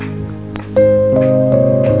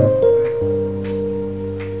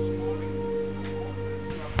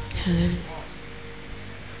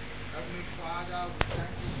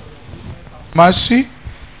Mercy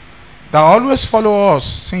that always follow us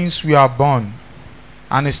since we are born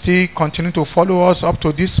and it still continue to follow us up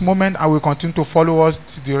to this moment and will continue to follow us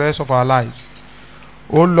to the rest of our lives.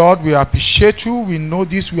 Oh Lord, we appreciate you. We know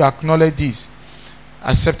this. We acknowledge this.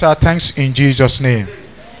 Accept our thanks in Jesus' name.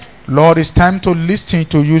 Lord, it's time to listen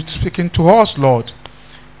to you speaking to us, Lord.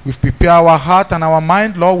 We've prepared our heart and our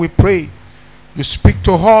mind, Lord. We pray you speak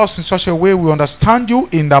to us in such a way we understand you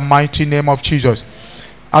in the mighty name of Jesus.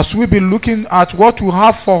 As we be looking at what you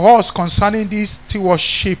have for us concerning this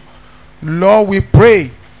stewardship, Lord, we pray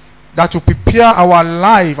that you prepare our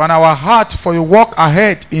life and our heart for your work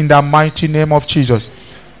ahead in the mighty name of Jesus.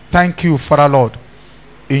 Thank you, Father Lord.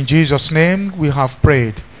 In Jesus' name we have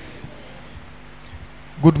prayed.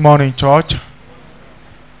 Good morning, church.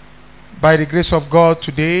 By the grace of God,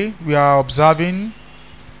 today we are observing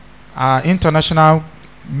International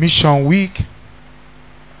Mission Week.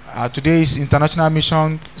 Today is International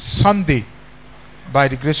Mission Sunday. By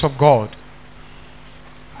the grace of God,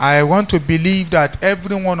 I want to believe that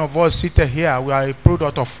every one of us seated here, we are a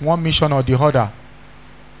product of one mission or the other.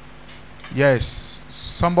 Yes,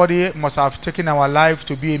 somebody must have taken our life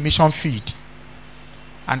to be a mission field.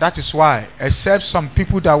 And that is why, except some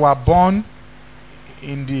people that were born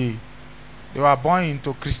they were born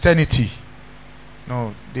into Christianity.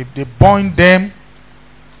 No, they born them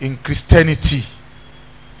in Christianity.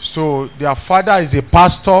 So their father is a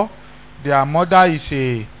pastor, their mother is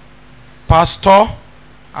a pastor,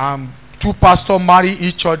 and two pastors marry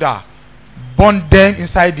each other, born them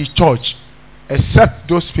inside the church, except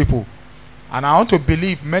those people. And I want to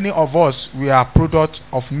believe many of us, we are product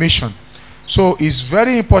of mission. So it's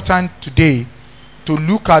very important today to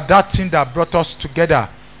look at that thing that brought us together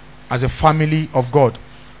as a family of God.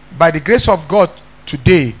 By the grace of God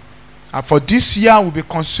today, for this year, we'll be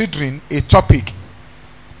considering a topic: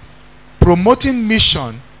 promoting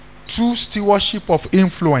mission through stewardship of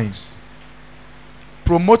influence.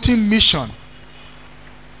 Promoting mission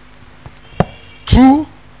through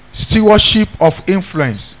stewardship of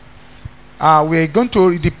influence. We're going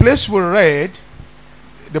to, the place we read,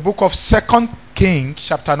 the book of 2 Kings,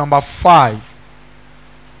 chapter number 5.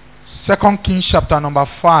 2 Kings, chapter number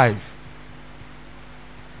 5.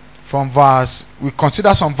 From verse, we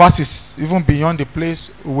consider some verses even beyond the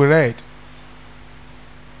place we read.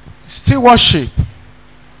 Stewardship.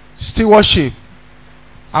 Stewardship.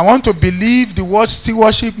 I want to believe the word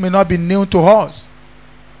stewardship may not be new to us.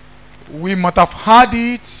 We might have heard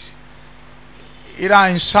it either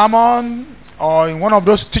in sermon or in one of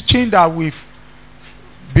those teaching that we've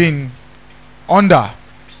been under.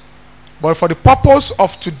 But for the purpose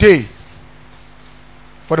of today,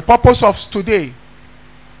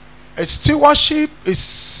 a stewardship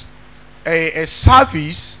is a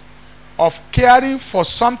service of caring for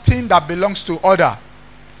something that belongs to other.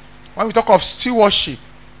 When we talk of stewardship,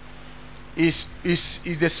 is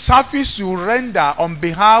the service you render on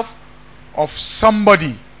behalf of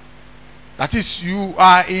somebody. That is, you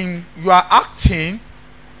are acting,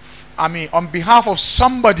 on behalf of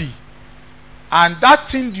somebody, and that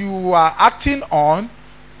thing you are acting on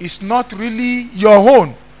is not really your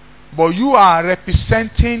own, but you are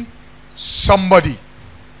representing somebody.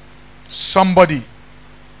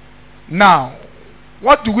 Now,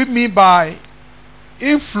 what do we mean by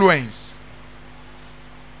influence?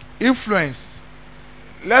 Influence.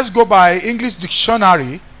 Let's go by English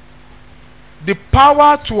dictionary. The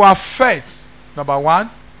power to affect, number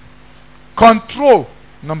one. Control,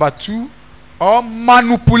 number two. Or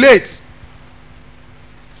manipulate.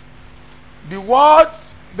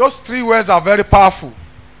 Those three words are very powerful.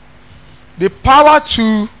 The power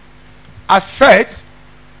to affect,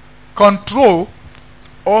 control,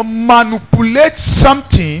 or manipulate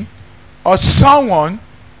something or someone.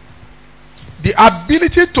 The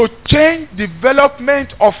ability to change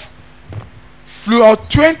development of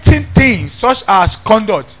fluctuating things such as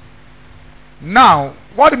conduct. Now,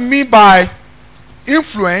 what I mean by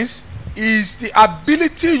influence is the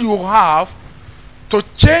ability you have to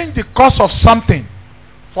change the course of something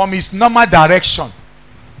from its normal direction.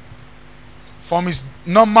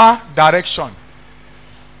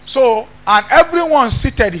 So, and everyone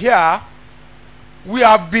seated here, we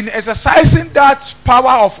have been exercising that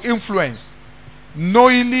power of influence,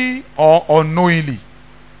 knowingly or unknowingly.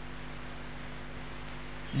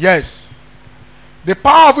 Yes. The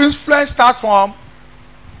power of influence starts from,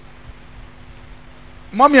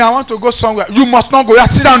 mommy, I want to go somewhere. You must not go. Yeah,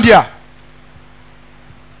 sit down there.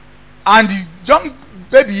 And the young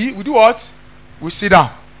baby will do what? We sit down.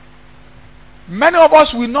 Many of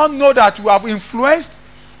us will not know that we have influenced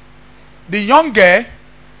the young girl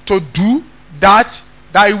to do that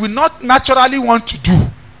he will not naturally want to do.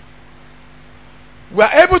 We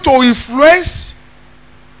are able to influence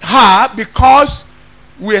her because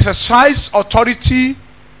we exercise authority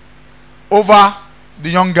over the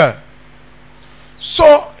young girl.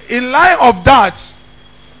 So, in line of that,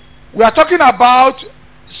 we are talking about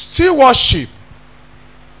stewardship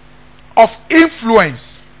of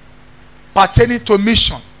influence pertaining to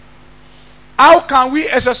mission. How can we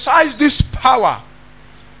exercise this power?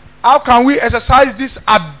 How can we exercise this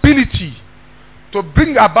ability to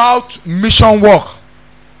bring about mission work?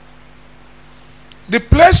 The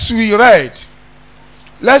place we read,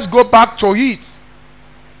 let's go back to it.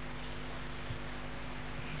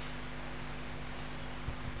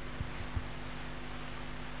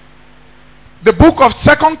 The book of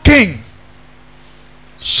 2 Kings,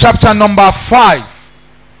 chapter number 5.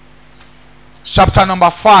 Chapter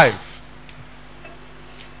number 5.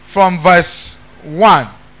 From verse 1.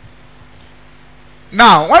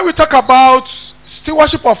 Now, when we talk about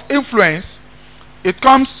stewardship of influence, it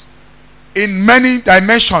comes in many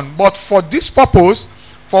dimensions. But for this purpose,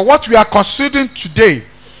 for what we are considering today,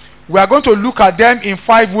 we are going to look at them in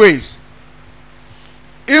 5 ways.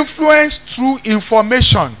 Influence through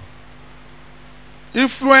information.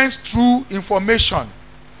 Influence through information.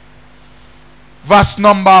 Verse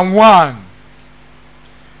number 1.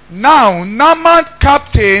 Now Naaman,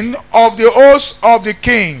 captain of the host of the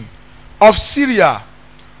king of Syria,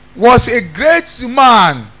 was a great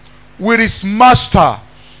man with his master,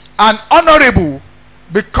 and honorable,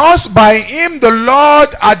 because by him the Lord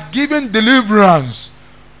had given deliverance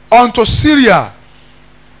unto Syria.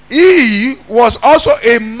 He was also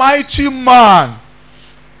a mighty man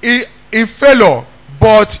in fellow,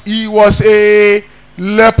 but he was a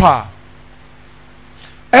leper.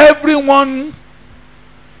 Everyone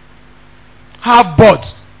have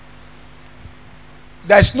birth.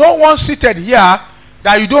 There is no one seated here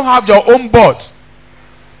that you don't have your own birth.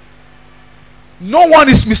 No one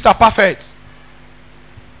is Mr. Perfect.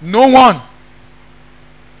 No one.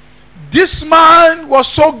 This man was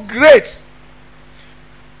so great.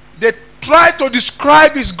 They tried to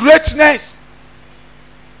describe his greatness,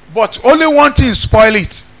 but only one thing spoiled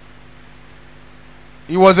it.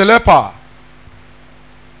 He was a leper.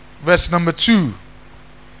 Verse number 2.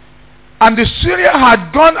 And the Syrian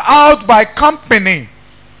had gone out by company,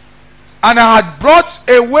 and had brought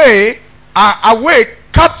away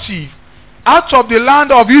captive out of the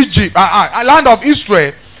land of Egypt, land of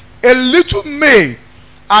Israel, a little maid,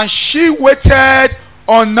 and she waited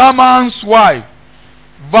on Naaman's wife.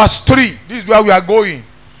 Verse 3. This is where we are going.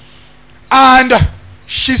 And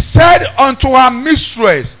she said unto her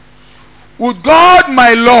mistress, would God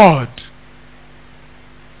my Lord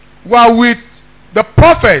were with the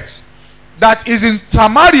prophet that is in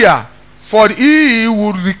Samaria, for he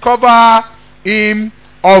would recover him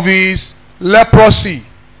of his leprosy.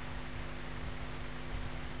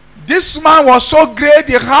 This man was so great,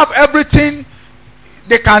 they have everything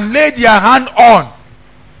they can lay their hand on.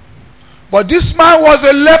 But this man was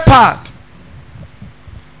a leper.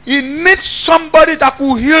 He needs somebody that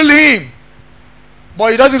will heal him,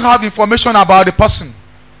 but he doesn't have information about the person.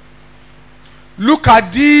 Look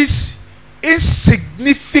at this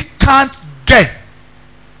insignificant girl,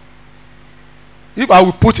 if I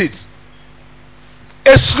will put it,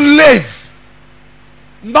 a slave,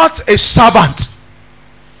 not a servant.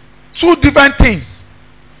 Two different things.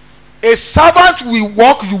 A servant will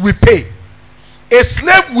work, you will pay. A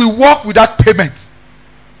slave will work without payment.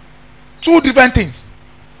 Two different things.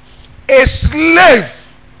 A slave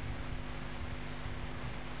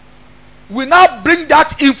will now bring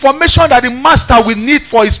that information that the master will need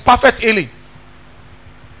for his perfect healing.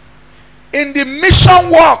 In the mission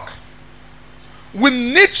work, we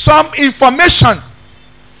need some information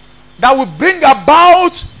that will bring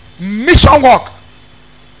about mission work.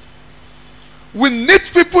 We need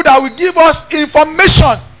people that will give us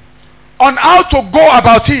information on how to go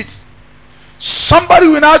about it. Somebody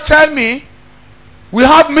will now tell me, we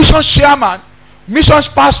have mission chairman, mission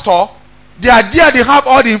pastor, they are there, they have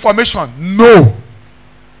all the information. No.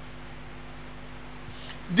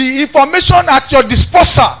 The information at your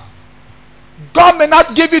disposal, God may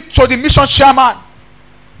not give it to the mission chairman.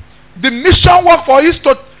 The mission work for us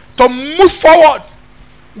to move forward,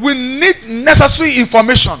 we need necessary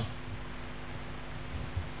information.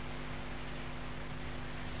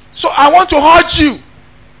 So I want to urge you,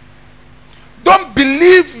 don't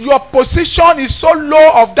believe your position is so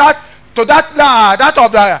low of that to that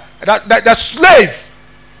of the slave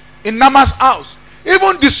in Naaman's house.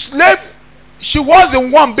 Even the slave, she was the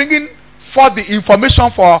one bringing forth the information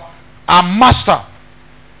for her master.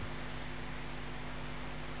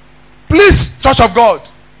 Please, Church of God,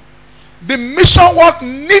 the mission work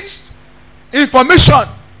needs information.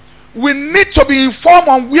 We need to be informed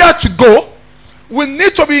on where to go. We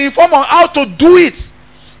need to be informed on how to do it.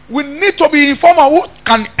 We need to be informed on who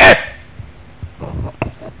can help.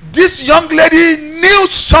 This young lady knew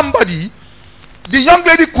somebody. The young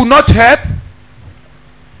lady could not help.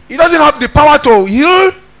 He doesn't have the power to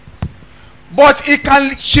heal, but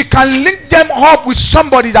she can link them up with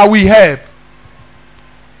somebody that will help.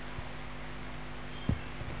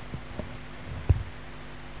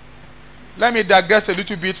 Let me digress a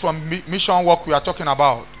little bit from mission work we are talking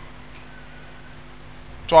about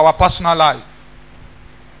to our personal life.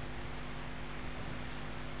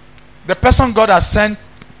 The person God has sent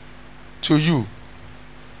to you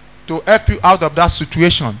to help you out of that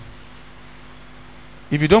situation,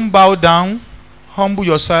 if you don't bow down, humble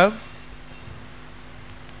yourself,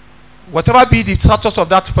 whatever be the status of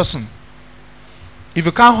that person, if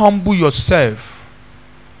you can't humble yourself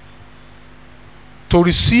to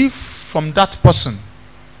receive from that person,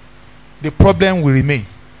 the problem will remain.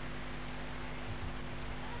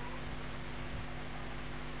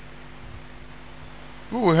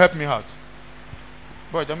 Who will help me out?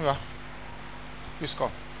 Boy, Jamila, please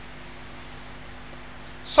come.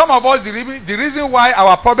 Some of us, the reason why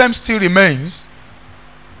our problem still remains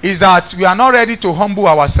is that we are not ready to humble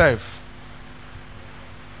ourselves.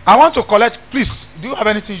 I want to collect, please, do you have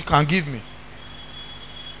anything you can give me?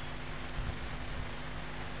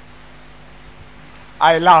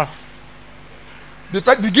 I laugh.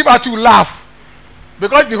 The giver too laugh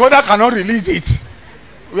because the holder cannot release it.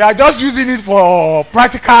 We are just using it for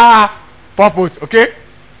practical purpose, okay?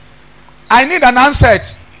 I need an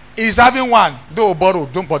handset. He's having one, though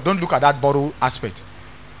borrowed. Don't look at that borrowed aspect.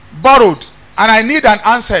 Borrowed, and I need an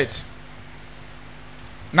handset.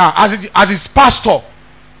 Now, as his pastor,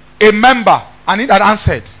 a member, I need an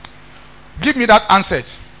handset. Give me that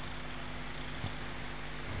handset.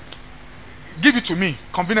 Give it to me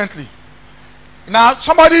conveniently. Now,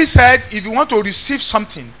 somebody said if you want to receive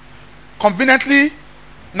something conveniently,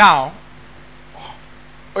 now,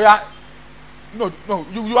 oh yeah, no,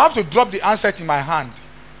 you have to drop the handset in my hand.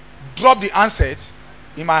 Drop the handset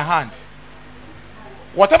in my hand.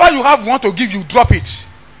 Whatever you have want to give you, drop it.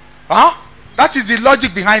 Huh? That is the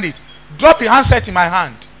logic behind it. Drop the handset in my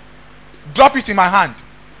hand. Drop it in my hand.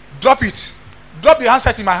 Drop it. Drop the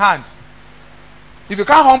handset in my hand. If you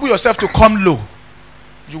can't humble yourself to come low,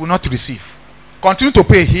 you will not receive. Continue to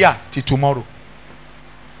pray here till tomorrow.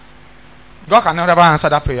 God can never answer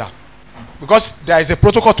that prayer because there is a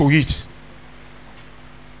protocol to it.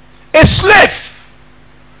 A slave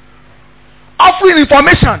offering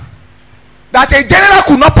information that a general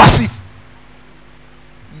could not perceive.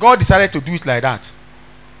 God decided to do it like that.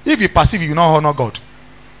 If you perceive, you will not honor God.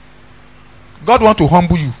 God wants to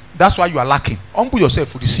humble you. That's why you are lacking. Humble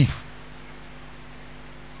yourself to receive.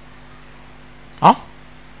 Huh?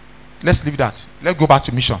 Let's leave that. Let's go back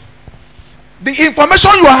to mission. The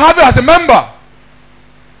information you are having as a member,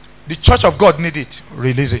 the church of God needs it.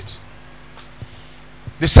 Release it.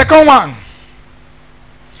 The second one,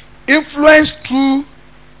 influence through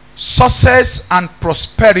success and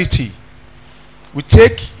prosperity. We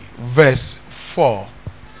take verse 4.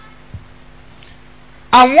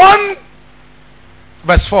 And one,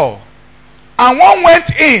 verse 4. And one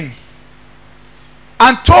went in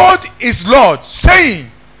and told his Lord, saying,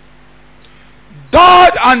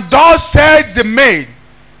 Thus and thus said the maid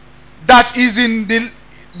that is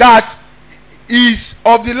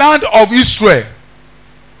of the land of Israel.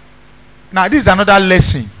 Now this is another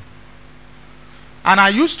lesson. And I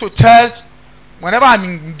used to tell, whenever I'm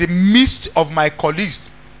in the midst of my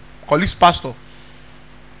colleagues pastor,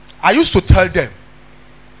 I used to tell them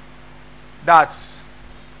that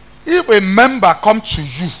if a member comes to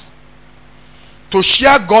you to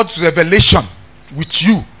share God's revelation with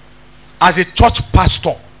you as a church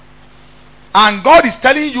pastor, and God is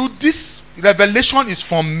telling you this revelation is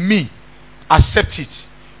from me, accept it.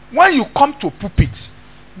 When you come to pulpit,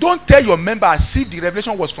 don't tell your member as if the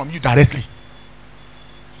revelation was from you directly.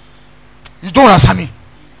 You don't answer me.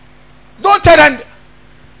 Don't tell them.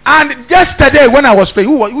 And yesterday when I was praying,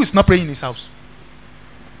 who is not praying in his house?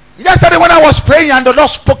 Yesterday when I was praying and the Lord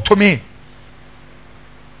spoke to me.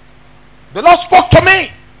 The Lord spoke to me.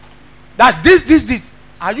 That's this.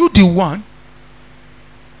 Are you the one?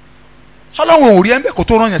 Why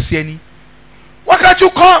can't you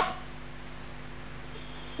come?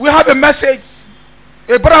 We have a message.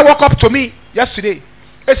 A brother walked up to me yesterday.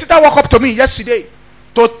 A sister walked up to me yesterday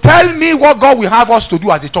to tell me what God will have us to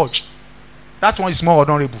do as a church. That one is more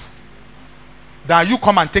honorable than you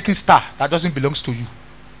come and taking star that doesn't belong to you.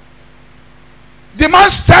 The man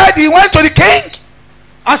said he went to the king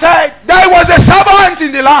and said, there was a servant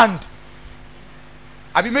in the land.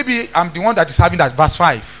 I mean, maybe I'm the one that is having that. Verse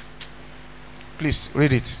 5. Please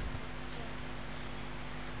read it.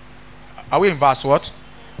 Are we in verse what?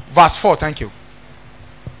 Verse 4. Thank you.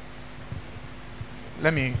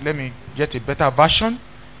 Let me get a better version.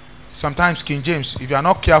 Sometimes King James, if you are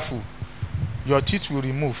not careful, your teeth will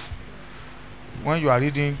remove when you are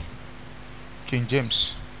reading King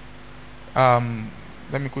James.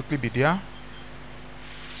 Let me quickly be there.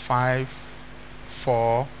 5,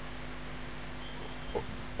 4.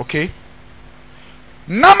 Okay.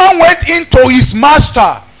 Naaman went into his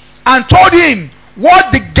master and told him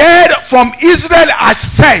what the girl from Israel had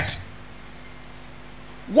said.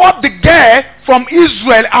 What the girl from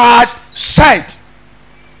Israel had said.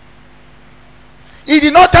 He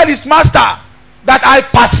did not tell his master that I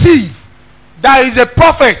perceive there is a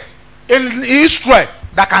prophet in Israel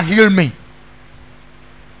that can heal me.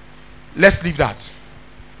 Let's leave that.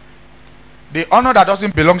 The honor that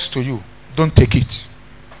doesn't belong to you, don't take it.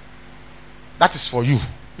 That is for you.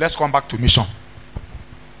 Let's come back to mission.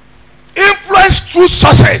 Influence through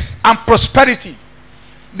success and prosperity.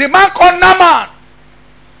 The man called Naaman,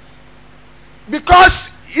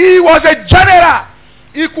 because he was a general,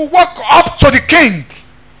 he could walk up to the king.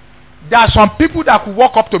 There are some people that could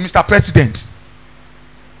walk up to Mr. President.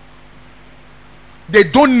 They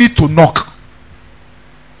don't need to knock.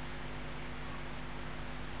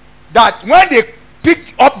 That when they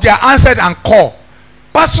pick up their answer and call,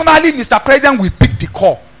 personally Mr. President will pick the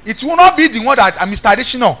call. It will not be the one that Mr.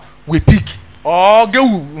 Additional will pick. Or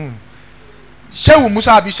Shehu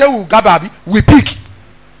Musabi, Shehu Gababi will pick.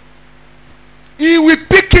 He will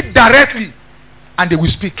pick it directly and they will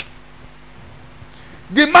speak.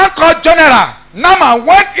 The man called General Naaman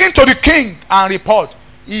went into the king and report.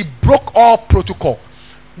 He broke all protocol.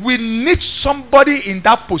 We need somebody in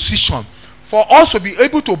that position for us to be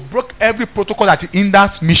able to break every protocol that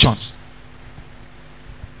hinders missions.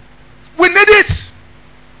 We need it.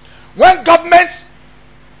 When government,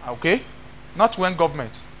 okay, not when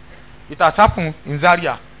government. It has happened in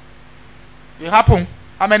Zaria. It happened.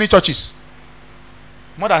 How many churches?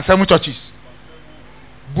 More than 7 churches.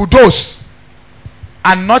 Bulldoze.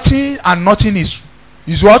 And nothing is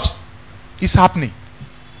what is happening.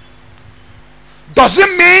 Does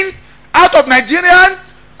it mean out of Nigerians,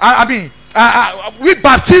 we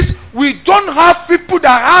Baptists, we don't have people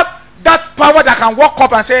that have that power that can walk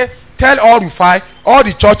up and say, tell all Rufai, all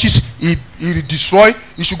the churches he destroy,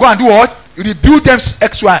 he should go and do what? Rebuild them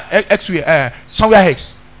somewhere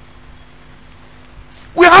else.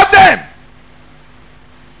 We have them.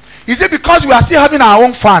 Is it because we are still having our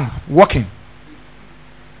own fan working?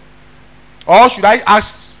 Or should I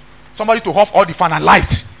ask somebody to off all the fan and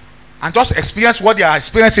light and just experience what they are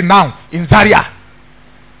experiencing now in Zaria?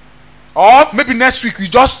 Or maybe next week we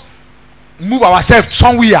just move ourselves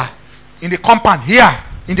somewhere in the compound here,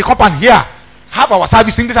 have our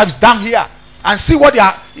service, English service down here, and see what they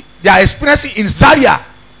are experiencing in Zaria.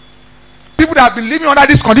 People that have been living under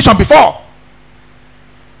this condition before.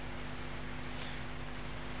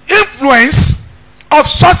 Influence of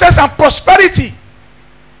success and prosperity.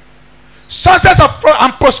 Success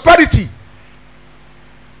and prosperity.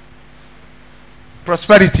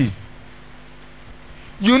 Prosperity.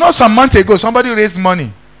 You know, some months ago, somebody raised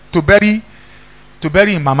money to bury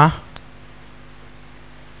him mama.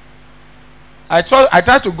 I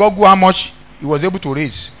tried to Google how much he was able to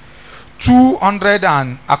raise. 200,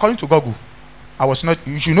 and according to Google, I was not.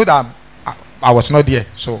 You should know that I was not there.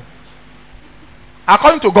 So,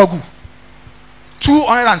 according to Google,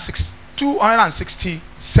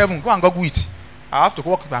 267. Go and Google it. I have to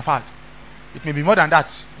work with my heart. It may be more than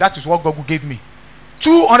that. That is what Google gave me.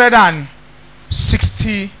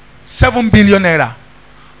 267 billion naira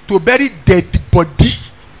to bury dead body,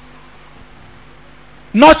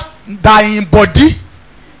 not dying body,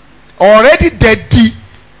 already dead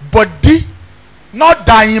body, not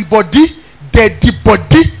dying body, dead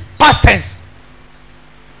body, past tense.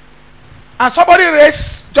 And somebody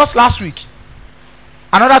raised just last week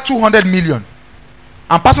another 200 million,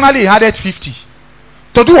 and personally he added 50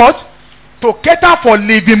 to do what? To cater for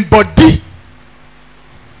living body.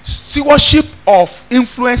 Stewardship of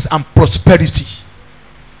influence and prosperity.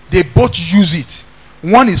 They both use it.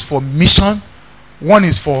 One is for mission, one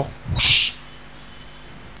is for push.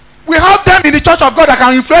 We have them in the church of God that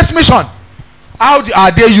can influence mission. How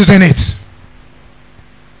are they using it?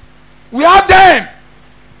 We have them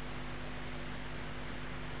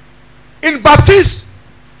in Baptists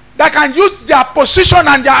that can use their position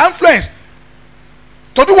and their influence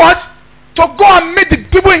to do what? To go and meet the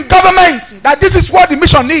people in government that this is what the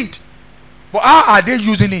mission needs. But how are they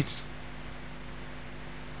using it?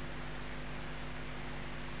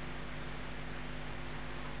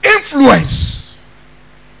 Influence.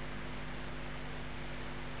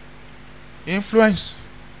 Influence.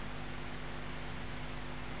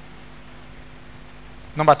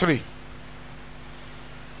 Number 3.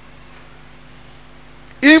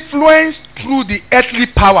 Influence through the earthly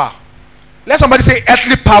power. Let somebody say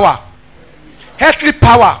earthly power. Earthly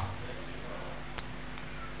power.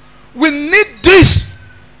 We need this.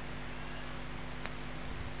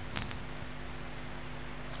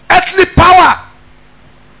 Earthly power.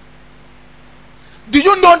 Do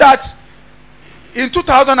you know that in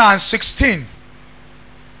 2016,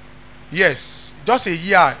 yes, just a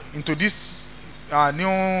year into this new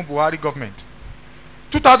Buhari government,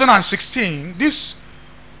 2016, this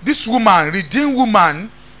woman, redeemed woman,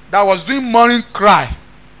 that was doing morning cry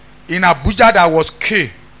in Abuja, that was K.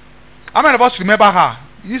 How many of us remember her?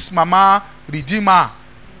 This mama redeemer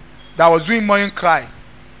that was doing morning cry.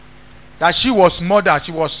 That she was murder.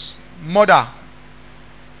 She was murder.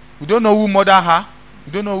 We don't know who murdered her.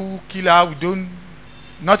 We don't know who killed her. We don't.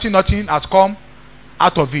 Nothing has come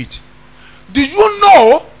out of it. Do you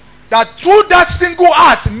know that through that single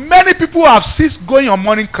act, many people have ceased going on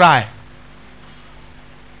morning cry?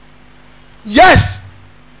 Yes.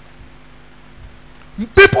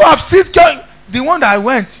 People have ceased going. The one that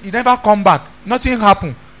went, he never come back. Nothing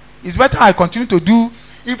happened. It's better I continue to do.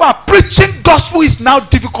 In fact, preaching gospel is now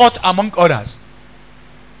difficult among others.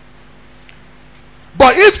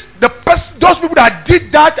 But if those people that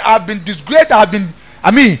did that have been disgraced, have been,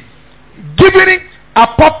 given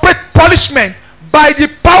appropriate punishment by the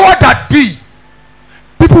power that be,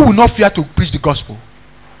 people will not fear to preach the gospel.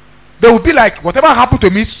 They will be like, whatever happened to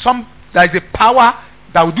me, there is a power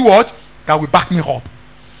that will do what? That will back me up.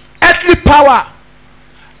 Earthly power.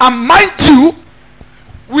 And mind you,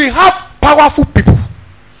 we have powerful people.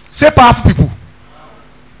 Say powerful people.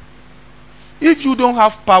 If you don't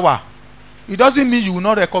have power, it doesn't mean you will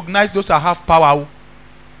not recognize those that have power.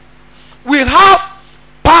 We have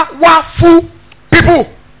powerful people.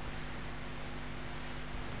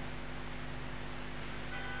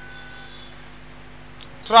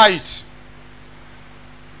 Try it.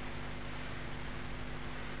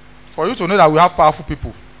 For you to know that we have powerful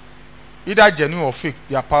people, either genuine or fake,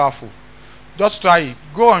 they are powerful. Just try it.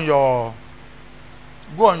 Go on your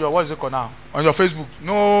what is it called now? On your Facebook.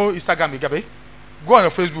 No Instagram, Igabe. Go on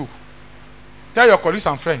your Facebook. Tell your colleagues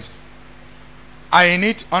and friends, I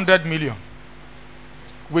need 100 million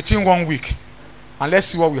within 1 week, and let's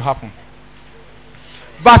see what will happen.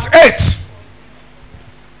 Verse 8.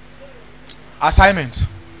 Assignment.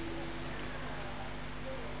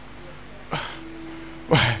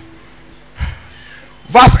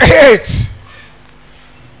 Verse 8.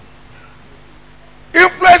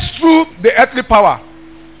 Influence through the earthly power.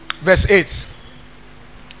 Verse 8.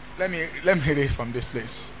 Let me read it from this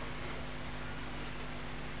place.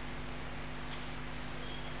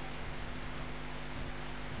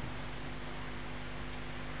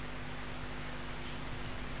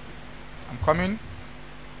 I'm coming.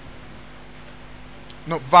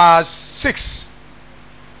 No, verse 6.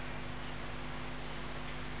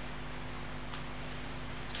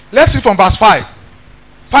 Let's see from verse 5.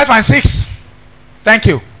 5 and 6. Thank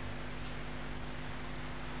you.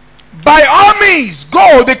 By all means,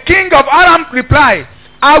 go. The king of Aram replied,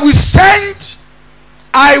 I will send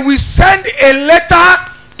a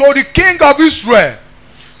letter to the king of Israel.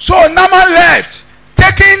 So Naaman left,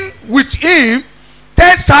 taking with him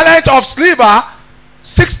 10 talents of silver,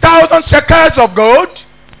 6,000 shekels of gold,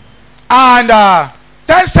 and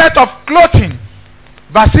 10 sets of clothing.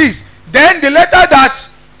 Verse 6. Then the letter that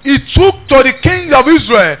he took to the king of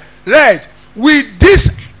Israel read, with this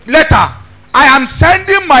letter I am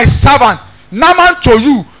sending my servant Naaman to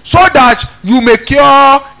you, so that you may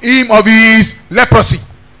cure him of his leprosy.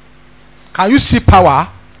 Can you see power?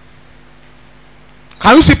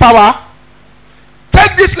 Can you see power?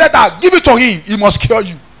 Take this letter, give it to him, he must cure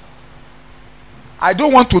you. I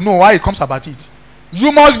don't want to know why it comes about it.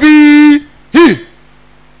 You must be healed.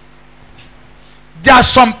 There are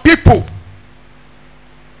some people,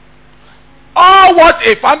 all what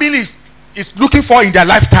a family is looking for in their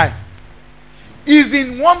lifetime is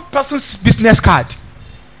in one person's business card.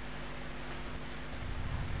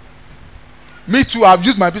 Me too, I've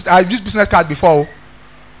used business card before,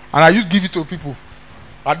 and I used to give it to people.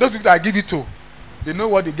 And those people that I give it to, they know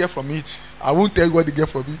what they get from it. I won't tell you what they get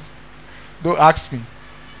from it. Don't ask me.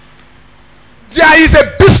 There is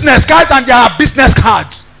a business, guys, and there are business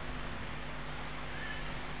cards.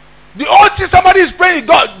 The only thing somebody is praying,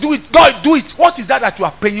 God do it, God do it. What is that you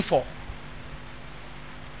are praying for?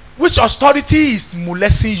 Which authority is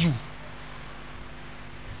molesting you?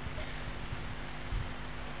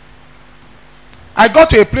 I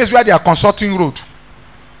got to a place where they are constructing road,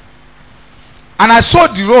 and I saw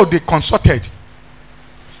the road they constructed,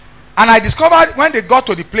 and I discovered when they got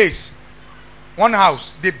to the place, one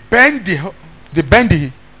house, they bend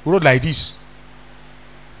the road like this.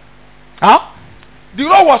 Huh? The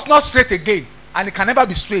road was not straight again, and it can never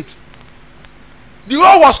be straight. The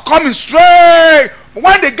road was coming straight.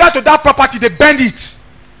 When they got to that property, they bend it.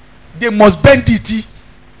 They must bend it.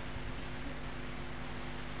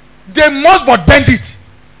 They must but bend it.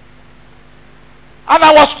 And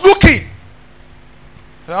I was looking.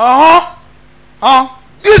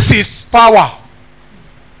 This is power.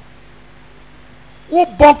 Who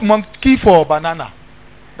bought monkey for banana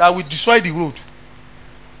that will destroy the road?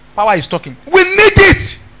 Power is talking. We need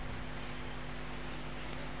it.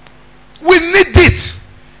 We need it.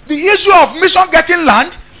 The issue of mission getting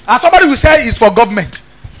land, and somebody will say it's for government,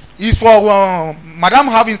 it's for madam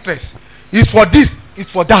have interest, it's for this,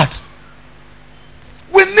 it's for that.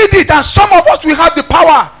 We need it, and some of us will have the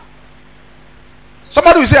power.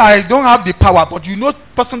 Somebody will say, I don't have the power, but you know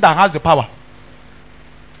person that has the power.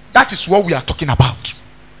 That is what we are talking about.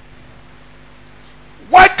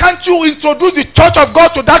 Why can't you introduce the church of God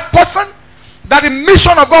to that person, that the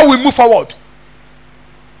mission of God will move forward?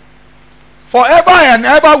 Forever and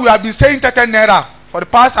ever we have been saying 10 naira for the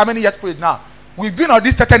past how many years now? We've been on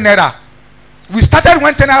this 10 naira. We started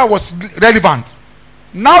when 10 naira was relevant.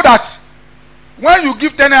 Now that when you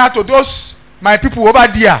give 10 naira to those my people over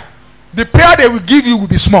there, the prayer they will give you will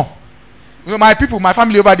be small. You know, my people, my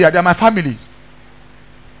family over there, they are my family.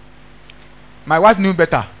 My wife knew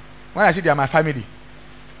better when I say they are my family.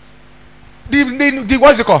 The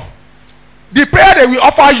what's it called? The prayer they will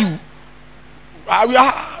offer you.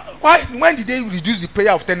 Why? When did they reduce the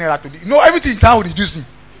prayer of 10 naira to the? You know, everything is now reducing.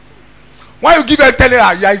 When you give them 10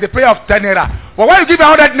 naira, there is the prayer of 10 naira. But when you give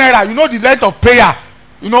 100 naira, you know the length of prayer.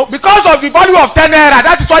 You know, because of the value of 10 naira,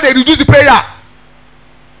 that is why they reduce the prayer.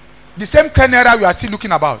 The same 10 naira we are still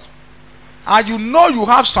looking about. And you know you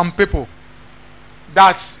have some people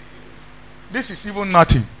that this is even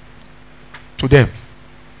nothing to them.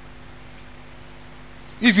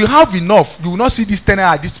 If you have enough, you will not see this 10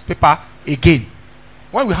 naira, this paper again.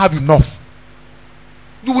 When we have enough,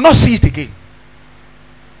 you will not see it again.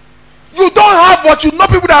 You don't have what you know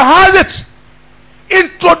people that has it.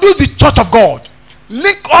 Introduce the church of God.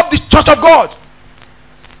 Link up the church of God.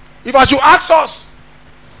 If I should ask us,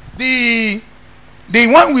 the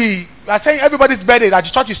one we are saying everybody's birthday that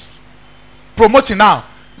the church is promoting now,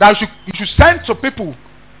 that you should send to people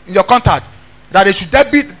in your contact that they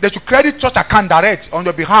should credit church account direct on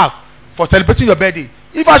your behalf for celebrating your birthday.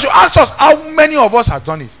 If I should ask us how many of us have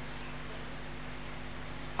done it,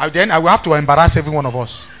 then I will have to embarrass every one of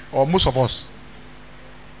us or most of us.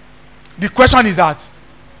 The question is that,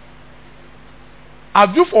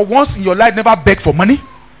 have you for once in your life never begged for money?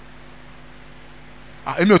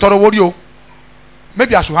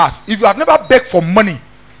 Maybe I should ask. If you have never begged for money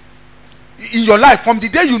in your life, from the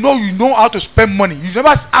day you know how to spend money, you never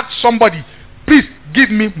asked somebody, please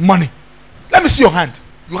give me money. Let me see your hand.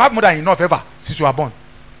 You have more than enough ever since you are born.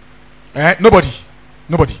 Nobody.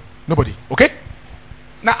 Okay?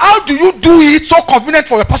 Now, how do you do it so convenient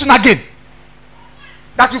for your personal gain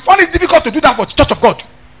that you find it difficult to do that for the church of God?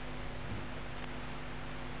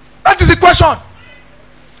 That is the question.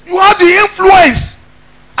 You have the influence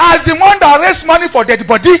as the one that raised money for dead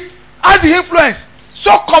body, has the influence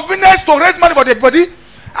so convenient to raise money for dead body,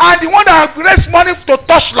 and the one that raised money to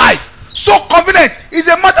touch life, so convenient. Is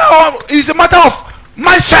a matter of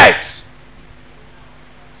mindset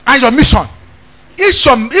and your mission.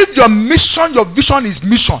 If your mission, your vision is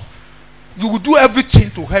mission, you will do everything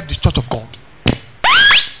to help the church of God.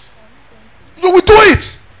 You will do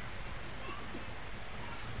it.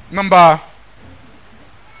 Number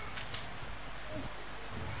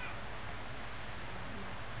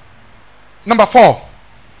 4.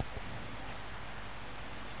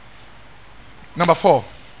 Number 4.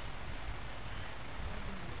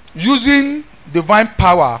 Using divine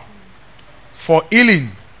power for healing.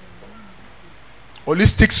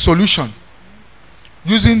 Holistic solution.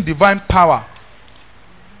 Using divine power.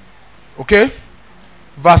 Okay?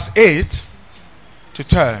 Verse 8 to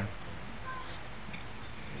 10.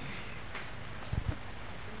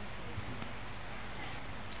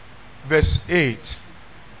 Verse 8.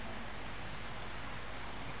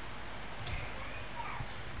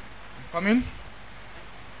 Coming.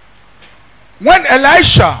 When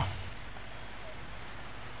Elisha,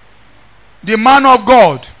 the man of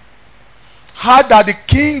God, heard that the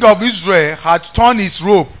king of Israel had torn his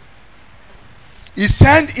robe, he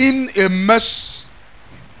sent him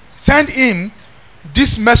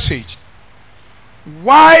this message: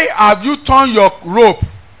 Why have you torn your robe?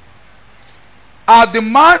 As the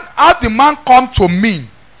man come to me,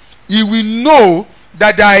 he will know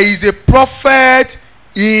that there is a prophet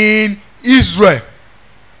in Israel.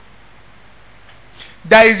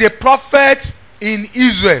 There is a prophet in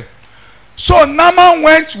Israel. So Naaman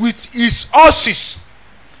went with his horses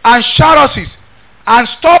and chariots and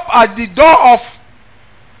stopped at the door of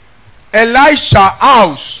Elisha's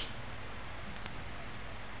house.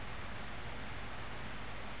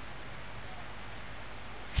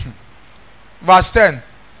 Verse 10.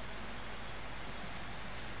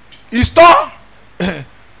 He stopped and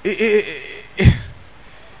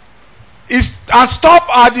stopped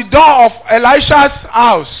at the door of Elisha's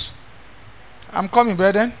house. I'm coming,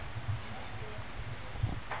 brethren.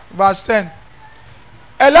 Verse 10.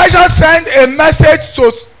 Elisha sent a message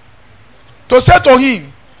to say to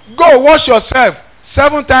him, go wash yourself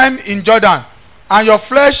 7 times in Jordan, and your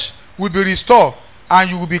flesh will be restored,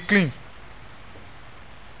 and you will be clean.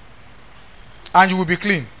 And you will be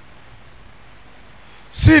clean.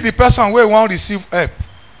 See the person where won't receive help.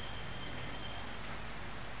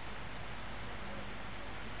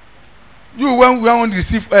 You when won't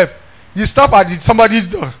receive help, you stop at somebody's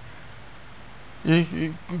door.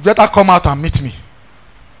 You better come out and meet me.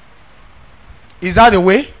 Is that the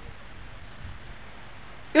way?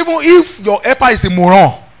 Even if your helper is a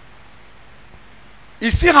moron, he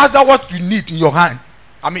still has that what you need in your hand.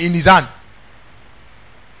 I mean in his hand.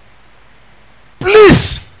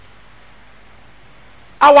 Please.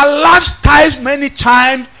 Our lifestyle many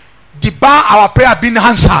times debar our prayer being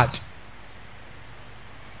answered.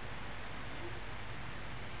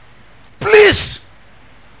 Please,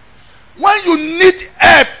 when you need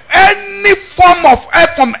help, any form of help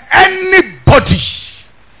from anybody,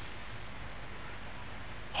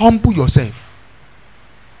 humble yourself.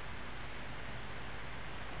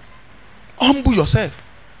 Humble yourself.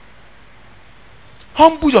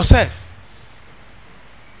 Humble yourself.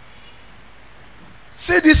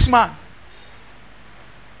 See this man.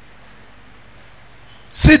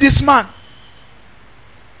 See this man.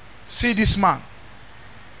 See this man.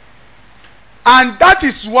 And that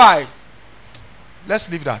is why,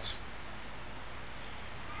 let's leave that.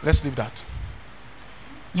 Let's leave that.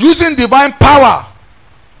 Using divine power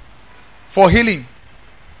for healing.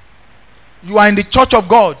 You are in the church of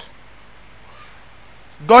God.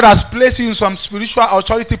 God has placed you in some spiritual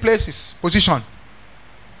authority places, position.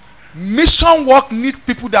 Mission work needs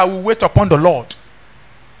people that will wait upon the Lord.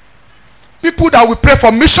 People that will pray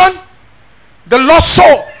for mission, the Lord's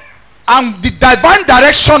soul, and the divine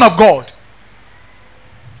direction of God.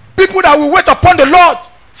 People that will wait upon the Lord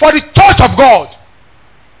for the church of God.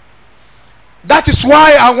 That is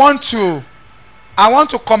why I want to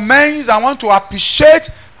commend, I want to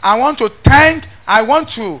appreciate, I want to thank, I want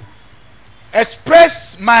to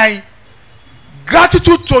express my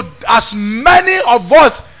gratitude to as many of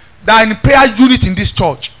us that are in prayer unit in this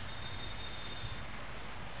church.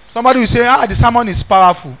 Somebody will say, the sermon is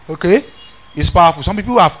powerful. Okay, it's powerful. Some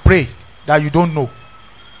people have prayed that you don't know.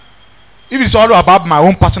 If it's all about my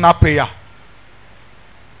own personal prayer,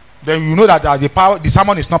 then you know that the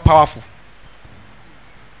sermon is not powerful.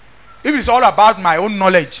 If it's all about my own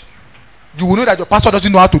knowledge, you will know that your pastor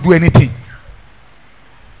doesn't know how to do anything.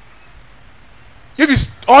 If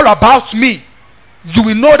it's all about me, you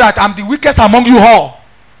will know that I'm the weakest among you all.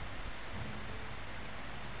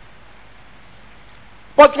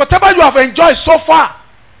 But whatever you have enjoyed so far,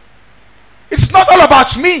 it's not all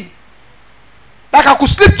about me. Like I could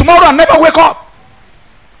sleep tomorrow and never wake up.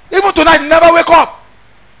 Even tonight, never wake up.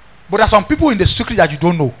 But there are some people in the secret that you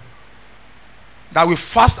don't know that will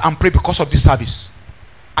fast and pray because of this service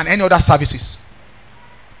and any other services.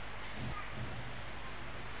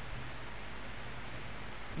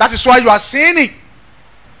 That is why you are seeing it.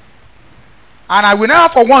 And I will never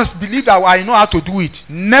for once believe that I know how to do it.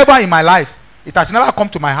 Never in my life. It has never come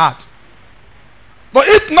to my heart. But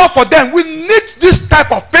if not for them, we need this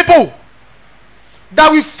type of people that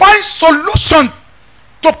will find solution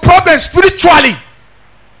to problems spiritually.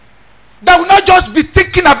 That will not just be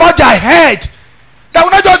thinking about their head. That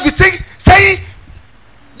will not just be saying,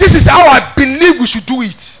 this is how I believe we should do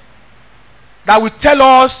it. That will tell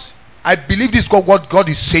us, I believe this is what God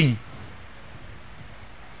is saying.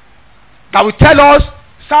 That will tell us,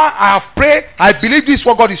 sir, I have prayed, I believe this is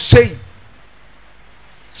what God is saying.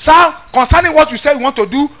 Sir, concerning what you said you want to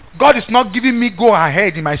do, God is not giving me go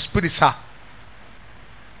ahead in my spirit, sir.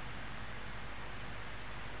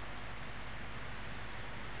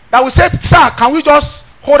 That will say, sir, can we just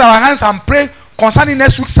hold our hands and pray concerning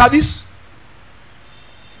next week's service?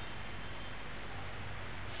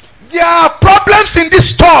 There are problems in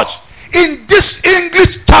this church. in this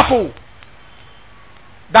English chapel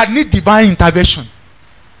that need divine intervention.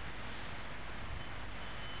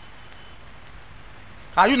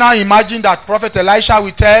 Can you now imagine that Prophet Elisha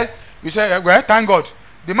will tell, you say, well, thank God,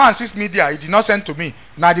 the man sees media, he did not send to me.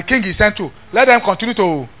 Now the king is sent to. Let them continue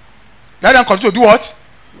to do what?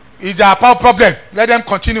 Is their problem? Let them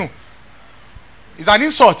continue. It's an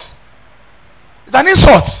insult. It's an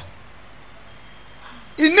insult.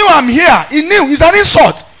 He knew I'm here. He knew. It's an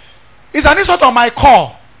insult. It's an insult on my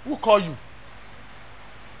call. Who call you?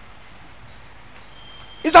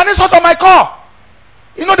 It's an insult on my call.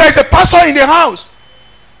 You know there is a pastor in the house.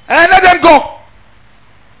 And let them go.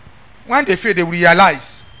 When they fail, they will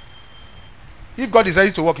realize. If God is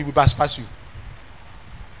ready to work, he will bypass you.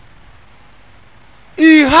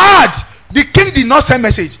 He had. The king did not send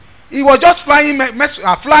message. He was just flying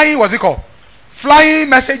what's it called? Flying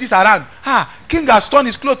messages around. King has torn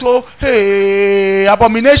his clothes. Oh, hey,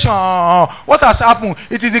 abomination. What has happened?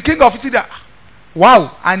 It is the king of Italy.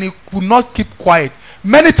 Wow. And he could not keep quiet.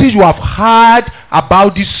 Many things you have heard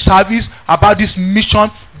about this service, about this mission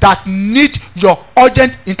that need your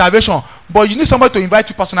urgent intervention. But you need somebody to invite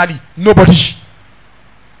you personally. Nobody.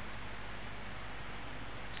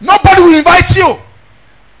 Nobody will invite you.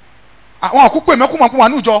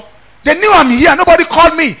 They knew I'm here. Nobody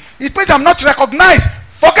called me. It means I'm not recognized.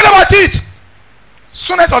 Forget about it.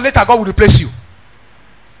 Sooner or later, God will replace you.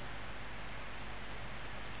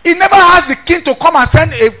 He never asked the king to come and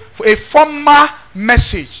send a formal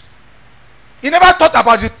message. He never thought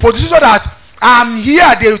about the position that I'm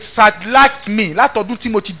here. They like me.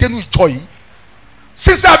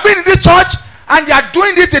 Since I've been in this church and they are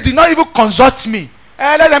doing this, they did not even consult me.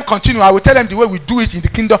 Let them continue. I will tell them the way we do it in the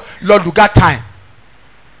kingdom. Lord Lugard time.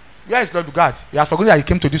 Where is Lord Lugard? He has forgotten that he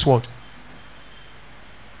came to this world.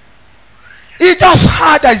 He just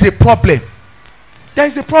heard there is a problem. There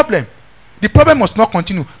is a problem. The problem must not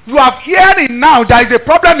continue. You are hearing now there is a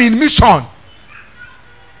problem in mission.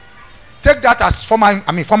 Take that as formal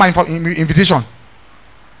invitation.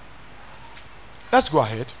 Let's go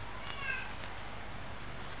ahead.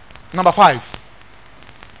 Number 5.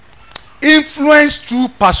 Influence through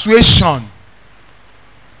persuasion.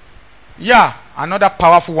 Yeah, another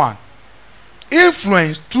powerful one.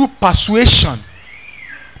 Influence through persuasion.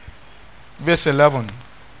 Verse 11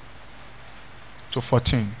 to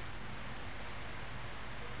 14.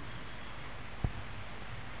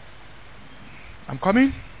 I'm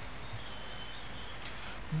coming.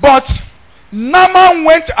 But Naaman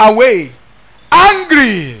went away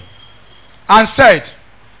angry and said,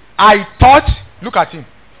 I thought, look at him.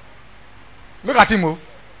 Look at him.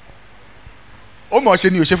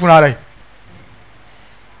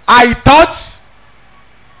 I thought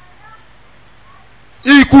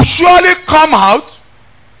he could surely come out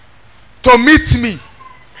to meet me.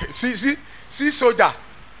 See, soldier.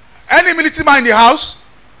 Any military man in the house?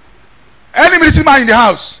 Any military man in the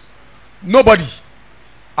house? Nobody.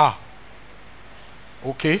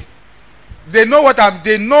 Okay. They know what I'm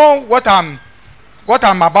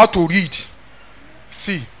about to read.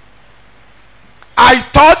 See. I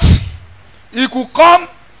thought he could come,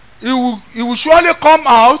 he will surely come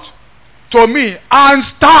out to me and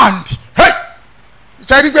stand. Hey!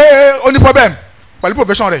 Only problem.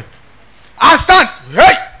 Profession. And stand.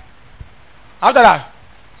 Hey! After that.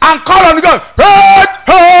 And call on God. Hey!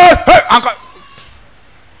 Hey! Hey! And call.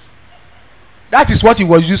 That is what he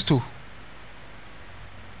was used to.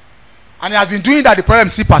 And he has been doing that. The problem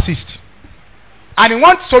still persists. And he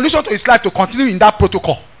wants solution to his life to continue in that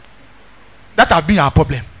protocol. That has been our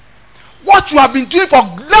problem. What you have been doing for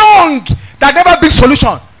long, that never brings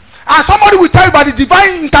solution. And somebody will tell you about the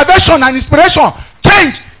divine intervention and inspiration.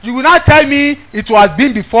 Change. You will not tell me it was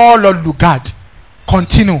been before Lord Lugard.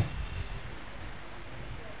 Continue.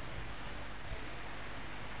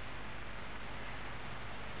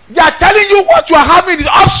 They are telling you what you are having is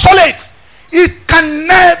obsolete. It can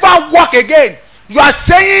never work again. You are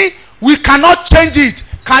saying we cannot change it.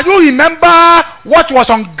 Can you remember what was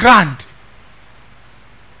on ground?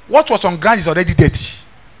 What was on ground is already dirty.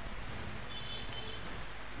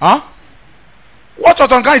 Huh? What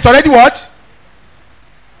was on ground is already what?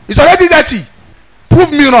 It's already dirty.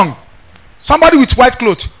 Prove me wrong. Somebody with white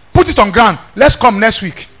clothes, put it on ground. Let's come next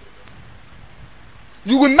week.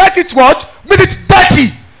 You will make it what? Make it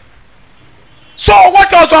dirty. So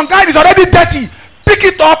what was on ground is already dirty. Pick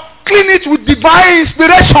it up, clean it with divine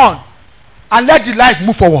inspiration, and let the light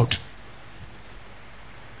move forward.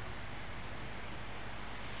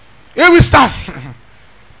 Here we stand.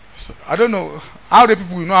 I don't know how the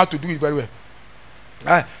people will know how to do it very well.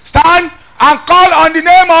 Stand and call on the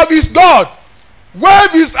name of his God.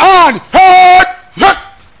 Wave his hand. Hey, hey.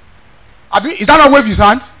 Is that not wave his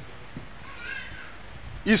hand?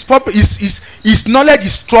 His knowledge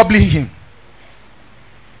is troubling him.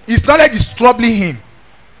 His knowledge is troubling him.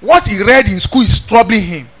 What he read in school is troubling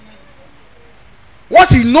him. What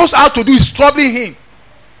he knows how to do is troubling him.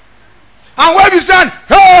 And wave his hand.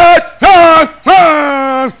 Hey, hey,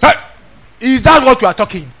 hey, hey. Is that what you are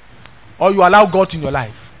talking? Or you allow God in your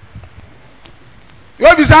life? You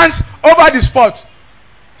wave his hands over the spot.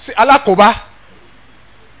 Say alakoba,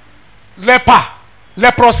 leper,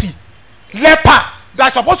 leprosy, leper that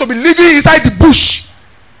is supposed to be living inside the bush,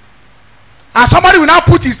 and somebody will now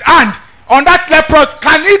put his hand on that leper.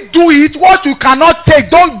 Can he do it? What you cannot take,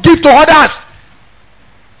 don't give to others.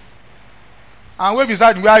 And wave his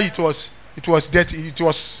hand where it was dirty, it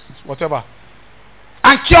was whatever,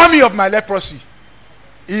 and cure me of my leprosy.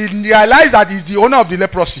 He realized that he's the owner of the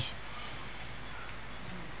leprosy,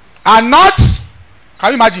 and not, can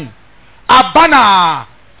you imagine, Abana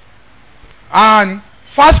and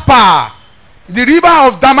Faspa, the river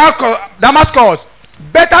of Damascus,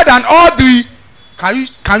 better than all the.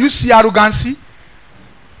 Can you see arrogancy?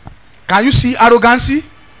 Can you see arrogancy?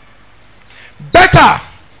 Better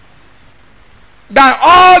than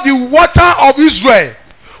all the water of Israel.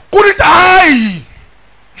 Couldn't I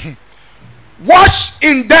wash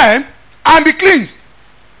in them and be cleansed?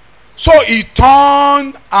 So he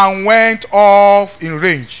turned and went off in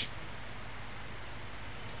range.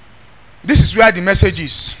 This is where the message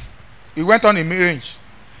is. He went on in range.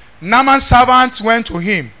 Naaman's servant went to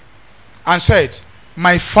him and said,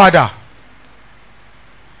 my father.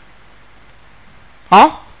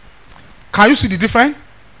 Huh? Can you see the difference?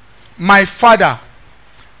 My father.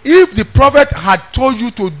 If the prophet had told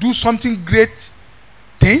you to do something great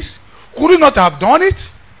things, could you not have done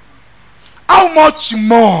it? How much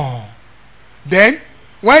more? Then,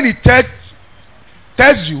 when he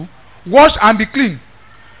tells you, wash and be clean.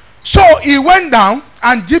 So he went down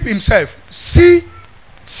and dipped himself. See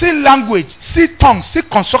language, see tongues, see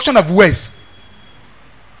construction of words.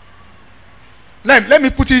 Let me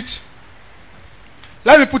put it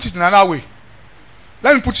in another way.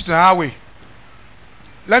 Let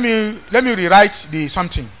me rewrite the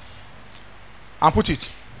something and put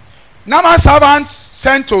it. Naaman's servant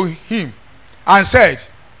sent to him and said,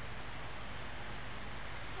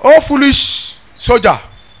 oh foolish soldier,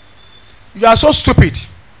 you are so stupid.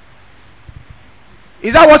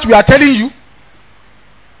 Is that what we are telling you?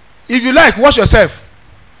 If you like, wash yourself.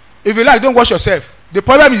 If you like, don't wash yourself. The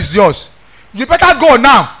problem is yours. You better go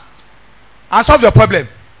now and solve your problem.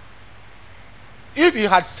 If he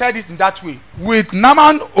had said it in that way, would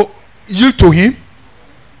Naaman yield to him?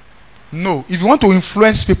 No. If you want to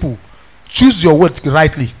influence people, choose your words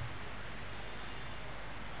rightly.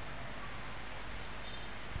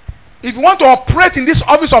 If you want to operate in this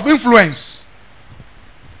office of influence,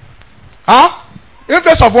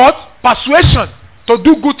 influence of what? Persuasion to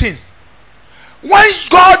do good things. When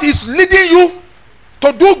God is leading you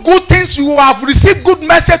to do good things, you have received good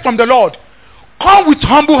message from the Lord. Come with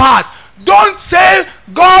humble heart. Don't say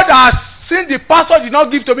God has seen the pastor did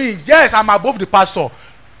not give to me. Yes, I'm above the pastor.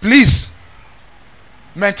 Please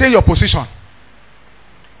maintain your position.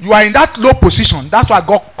 You are in that low position. That's why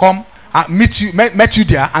God come and met you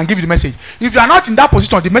there and give you the message. If you are not in that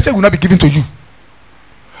position, the message will not be given to you.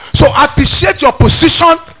 So appreciate your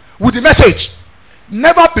position with the message.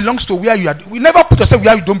 Never belongs to where you are. We never put yourself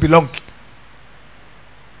where you don't belong.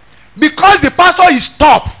 Because the pastor is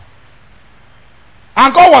top,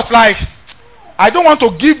 and God was like, I don't want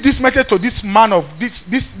to give this message to this man of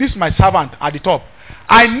this my servant at the top.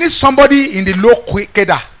 I need somebody in the low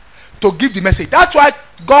keda to give the message. That's why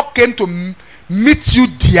God came to meet you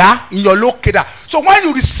there in your low keda. So when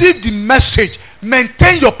you receive the message,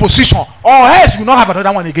 maintain your position, or else you will not have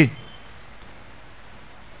another one again.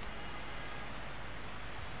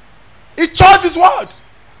 He chose his word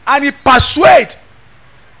and he persuades.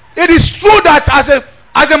 It is true that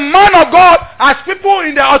as a man of God, as people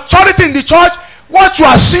in the authority in the church, what you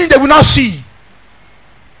are seeing they will not see.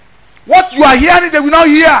 What you are hearing they will not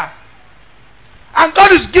hear. And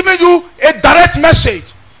God is giving you a direct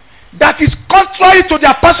message that is contrary to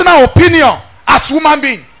their personal opinion as human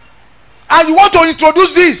being. And you want to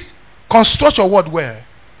introduce this, construct your word well.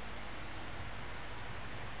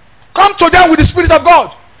 Come to them with the Spirit of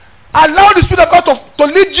God. Allow the Spirit of God to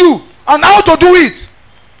lead you on how to do it.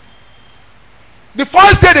 The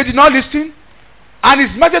first day they did not listen, and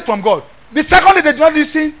it's message from God. The second day they did not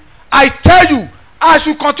listen. I tell you, as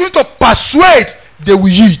you continue to persuade, they will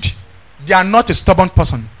yield. They are not a stubborn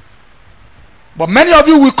person. But many of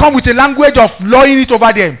you will come with a language of lording it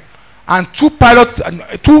over them, and two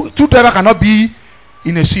drivers cannot be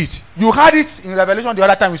in a seat. You had it in Revelation the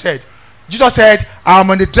other time we said, Jesus said, I'm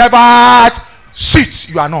on the driver's seat.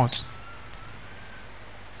 You are not.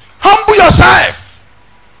 Humble yourself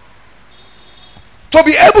to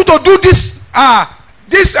be able to do this.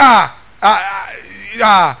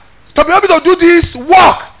 To be able to do this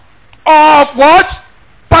work of what?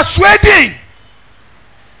 Persuading.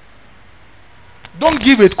 Don't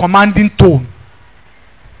give a commanding tone.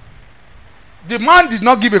 The man did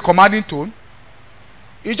not give a commanding tone.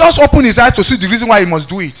 He just opened his eyes to see the reason why he must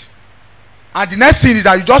do it. And the next thing is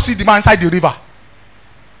that you just see the man inside the river.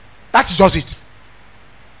 That is just it.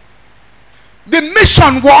 The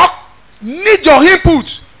mission work need your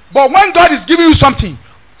input. But when God is giving you something,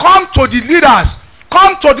 come to the leaders,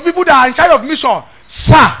 come to the people that are in charge of mission.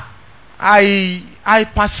 Sir, I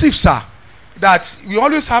perceive, sir, that we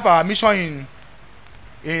always have our mission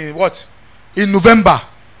in what? In November.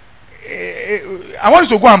 I want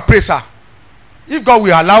you to go and pray, sir. If God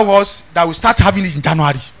will allow us, that we start having it in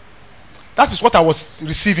January. That is what I was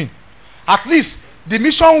receiving. At least the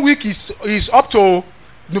mission week is up to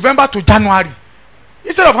November to January.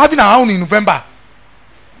 Instead of having our own in November,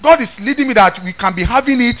 God is leading me that we can be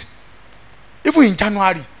having it even in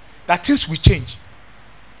January, that things will change.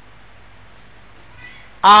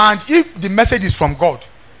 And if the message is from God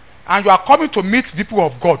and you are coming to meet people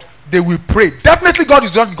of God, they will pray. Definitely God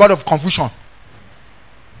is not the God of confusion.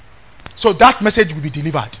 So that message will be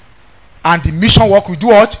delivered. And the mission work will do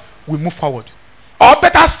what? Will move forward. Or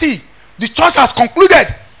better still, the church has concluded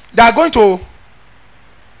they are going to.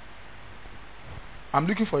 I'm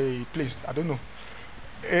looking for a place. I don't know.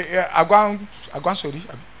 Agwan Sori.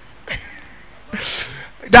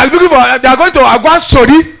 They are looking for. They are going to Agwan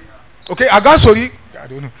Sori. Okay, Agwan Sori. I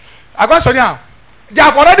don't know. Agwan Sori now. They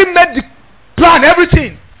have already made the plan,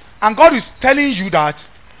 everything, and God is telling you that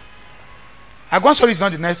Agwan Sori is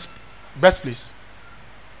not the next best place.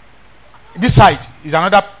 This side is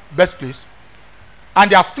another best place, and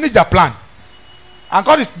they have finished their plan, and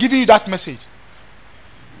God is giving you that message.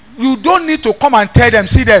 You don't need to come and tell them,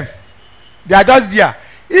 see them, they are just there.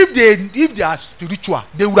 If they are spiritual,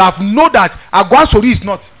 they would have known that Agwan Sori is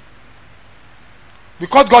not.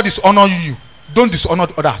 Because God is honoring you, don't dishonor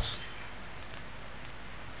others.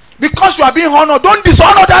 Because you are being honored, don't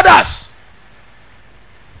dishonor others.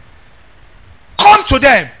 Come to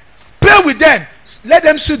them, pray with them, let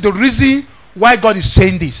them see the reason why God is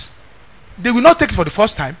saying this. They will not take it for the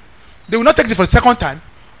first time, they will not take it for the second time,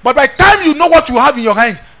 but by the time you know what you have in your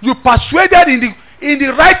hand, you persuaded in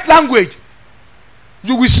the right language,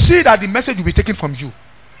 you will see that the message will be taken from you.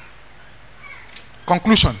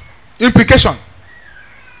 Conclusion, implication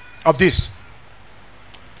of this: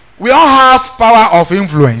 we all have power of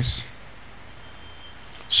influence,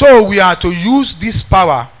 so we are to use this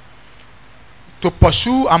power to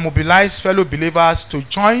pursue and mobilize fellow believers to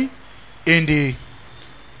join in the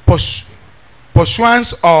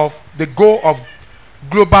pursuance of the goal of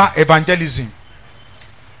global evangelism.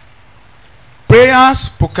 Prayers,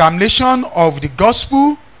 proclamation of the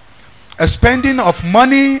gospel, expending of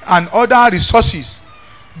money and other resources,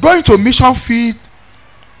 going to mission field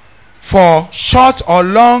for short or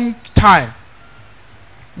long time,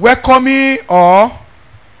 welcoming or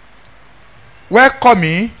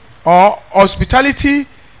hospitality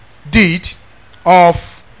deed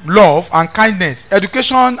of love and kindness,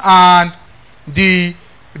 education and the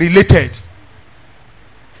related.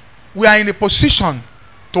 We are in a position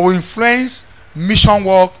to influence mission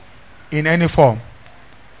work in any form.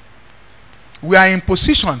 We are in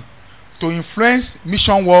position to influence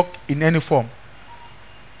mission work in any form.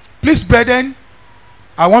 Please, brethren,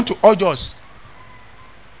 I want to urge us.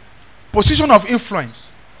 Position of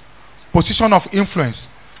influence. Position of influence.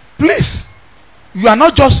 Please, you are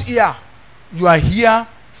not just here. You are here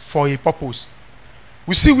for a purpose.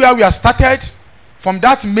 We see where we are started from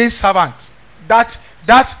that main servant. That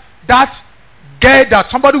girl that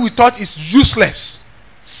somebody we thought is useless.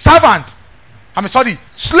 Servant.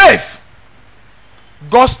 Slave.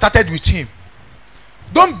 God started with him.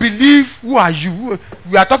 Don't believe who are you.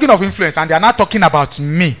 We are talking of influence and they are not talking about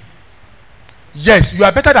me. Yes, you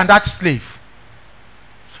are better than that slave.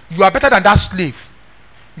 You are better than that slave.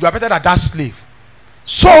 You are better than that slave.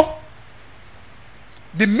 So,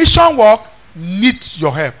 the mission work needs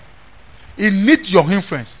your help. It needs your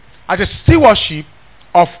influence. As a stewardship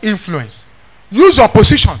of influence. Use your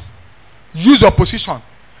position. Use your position.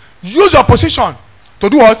 Use your position to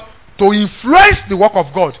do what? To influence the work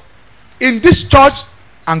of God in this church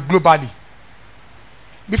and globally.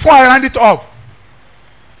 Before I round it up,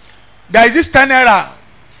 there is this 10 naira.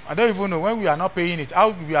 I don't even know when we are not paying it.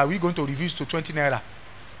 How are we going to reduce to 20 naira?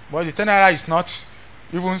 But the 10 naira is not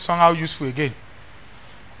even somehow useful again.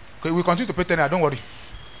 Okay, we continue to pay 10 naira, don't worry.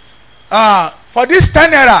 For this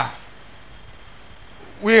 10 naira,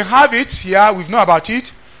 we have it here. We know about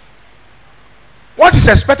it. What is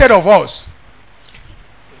expected of us?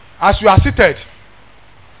 As you are seated,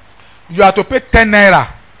 you are to pay 10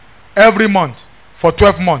 naira every month for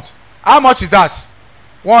 12 months. How much is that?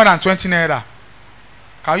 120 naira.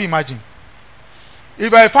 Can you imagine?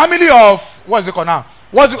 If a family of, what's it called now?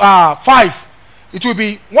 What's 5? It will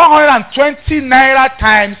be 120 naira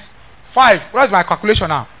times 5. Where's my calculation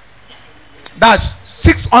now? That's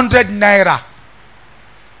 600 naira.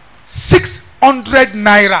 600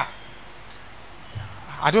 naira.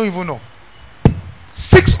 I don't even know.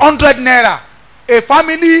 600 naira. A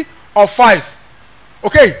family of 5.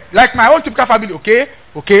 Okay, like my own typical family. Okay.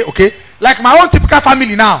 Like my own typical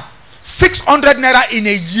family now. 600 naira in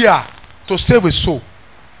a year to save a soul.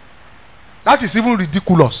 That is even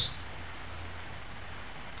ridiculous.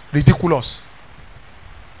 Ridiculous.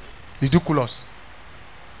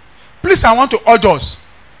 Please, I want to urge us.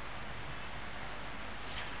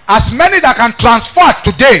 As many that can transfer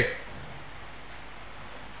today,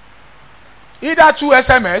 either through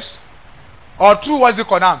SMS or through what's it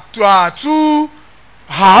called now? Through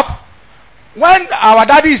app. When our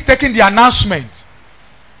daddy is taking the announcement,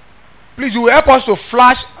 please, you will help us to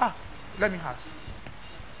flash. Let me ask.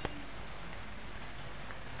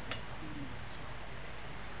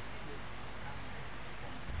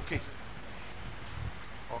 Okay.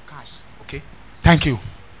 Or cash. Okay. Thank you.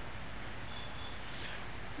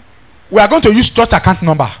 We are going to use church account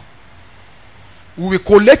number. We will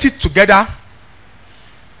collate it together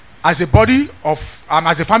as a body of,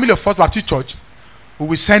 as a family of First Baptist Church. We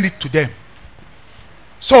will send it to them.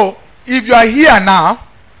 So, if you are here now,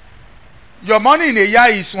 your money in a year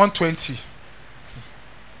is 120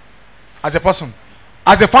 as a person.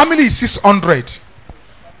 As a family is 600.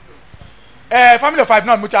 Family of 5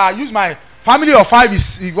 now, I use my family of 5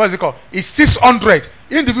 is what is it called? Is 600.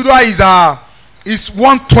 Individual is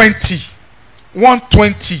 120.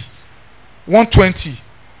 120.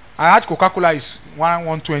 I had Coca-Cola is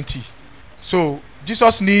 120. So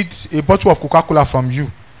Jesus needs a bottle of Coca-Cola from you.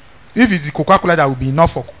 If it's the Coca-Cola, that will be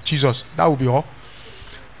enough for Jesus. That will be all.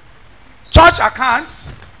 Church account.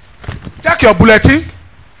 Check your bulletin.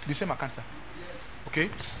 The same account, sir. Okay.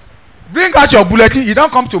 Bring out your bulletin. You don't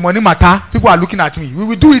come to money matter. People are looking at me. We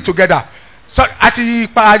will do it together. So at the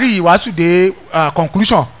party, what's the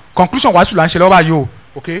conclusion? Conclusion what's the over you?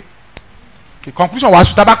 Okay. Conclusion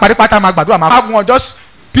was to have one. Just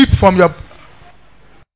peep from your